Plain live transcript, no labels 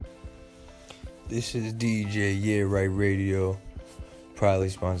This is DJ Yeah Right Radio, proudly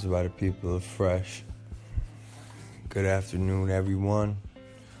sponsored by the people of Fresh. Good afternoon, everyone.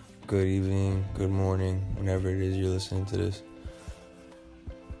 Good evening, good morning, whenever it is you're listening to this.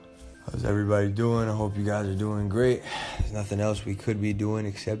 How's everybody doing? I hope you guys are doing great. There's nothing else we could be doing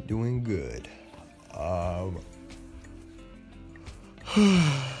except doing good.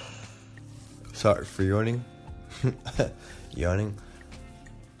 Sorry for yawning. Yawning.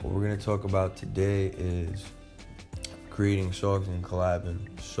 What we're going to talk about today is creating songs and collabing.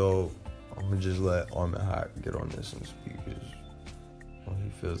 So I'm going to just let Ahmed Haq get on this and speak what he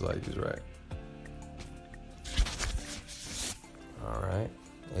feels like is right. Alright.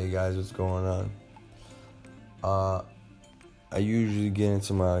 Hey guys, what's going on? I usually get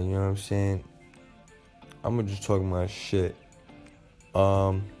into my, you know what I'm saying? I'm going to just talk my shit. You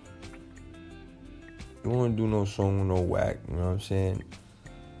want to do no song with no whack, you know what I'm saying?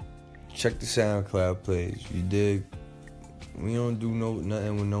 Check the SoundCloud plays. You dig? We don't do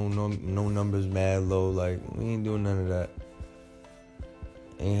nothing with no numbers mad low. Like, we ain't doing none of that.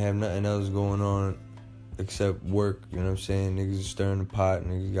 Ain't have nothing else going on except work. You know what I'm saying? Niggas is stirring the pot.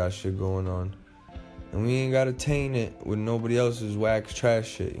 Niggas got shit going on. And we ain't gotta taint it with nobody else's whack trash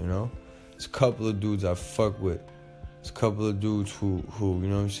shit, you know? It's a couple of dudes I fuck with. It's a couple of dudes who you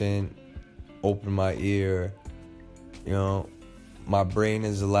know what I'm saying, open my ear, you know? My brain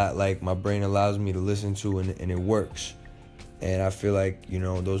is a lot like my brain allows me to listen to and it works. And I feel like, you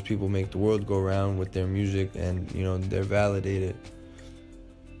know, those people make the world go round with their music and, you know, they're validated.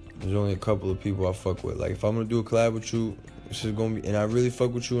 There's only a couple of people I fuck with. Like, if I'm going to do a collab with you, this is going to be, and I really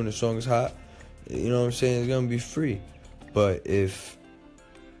fuck with you and the song is hot, you know what I'm saying, it's going to be free. But if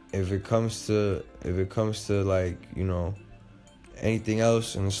it comes to like, you know, anything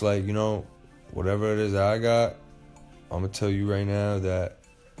else, and it's like, you know, whatever it is that I got, I'm going to tell you right now that,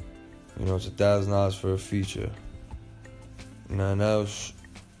 you know, it's $1,000 for a feature. Nothing else.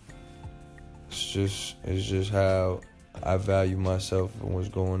 It's just how I value myself and what's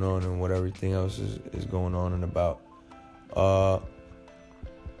going on and what everything else is going on and about.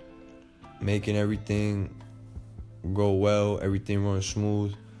 Making everything go well, everything run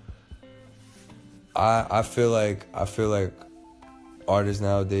smooth. I feel like artists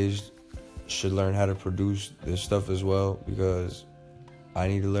nowadays should learn how to produce this stuff as well, because I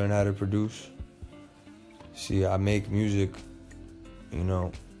need to learn how to produce. See, I make music, you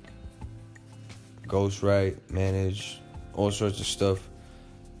know, ghostwrite, manage, all sorts of stuff.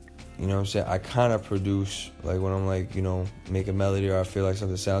 You know what I'm saying? I kind of produce, like when I'm like, you know, make a melody or I feel like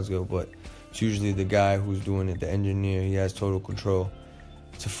something sounds good, but it's usually the guy who's doing it, the engineer, he has total control.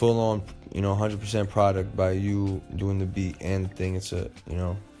 It's a full-on, you know, 100% product by you doing the beat and the thing. It's a, you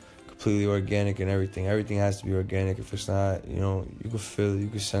know, completely organic and everything. Everything has to be organic. If it's not, you know, you can feel it, you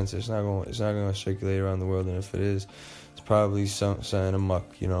can sense it. It's not going to circulate around the world, and if it is, it's probably something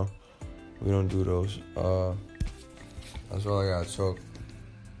amok, you know. We don't do those. That's all I got to talk.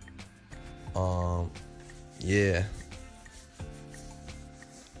 Yeah.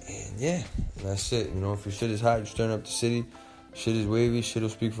 And yeah, that's it. You know, if your shit is hot, you stirring up the city. Shit is wavy, shit'll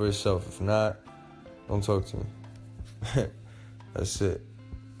speak for itself. If not, don't talk to me. That's it.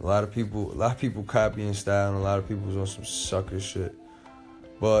 A lot of people copying style, and a lot of people's on some sucker shit.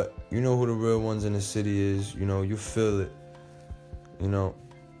 But you know who the real ones in the city is. You know, you feel it. You know.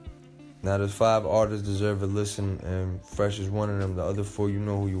 Now, there's 5 artists deserve a listen, and Fresh is one of them. The other 4, you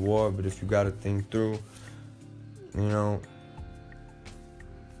know who you are, but if you got to think through, you know,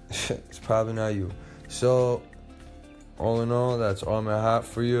 it's probably not you. So, all in all, that's Ahmed Haq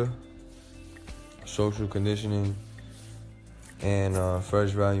for you. Social Conditioning and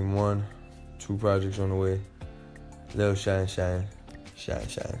Fresh Volume 1. 2 projects on the way. Lil Shine.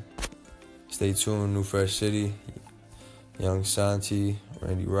 Stay tuned. New Fresh City. Young Santi.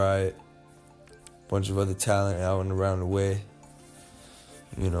 Randy Riot. Bunch of other talent out and around the way.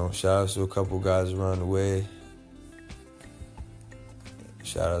 You know, shout outs to a couple guys around the way.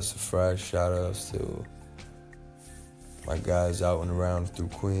 Shout outs to Fresh. Shout outs to my guys out and around through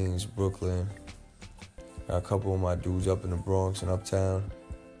Queens, Brooklyn. Got a couple of my dudes up in the Bronx and Uptown.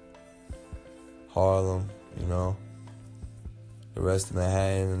 Harlem, you know. The rest of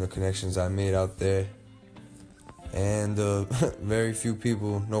Manhattan and the connections I made out there. And very few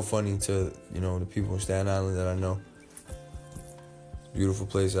people, no funny to, you know, the people in Staten Island that I know. Beautiful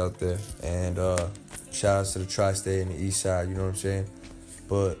place out there. And shout outs to the Tri-State and the East Side, you know what I'm saying?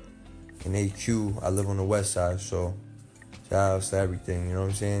 But in AQ, I live on the West Side, so shout outs to everything, you know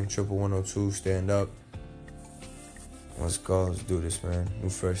what I'm saying? 11102, stand up. Let's go, let's do this, man. New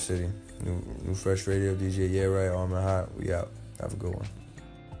Fresh City, new Fresh Radio, DJ Yeah Right, Ahmed Haq, we out. Have a good one.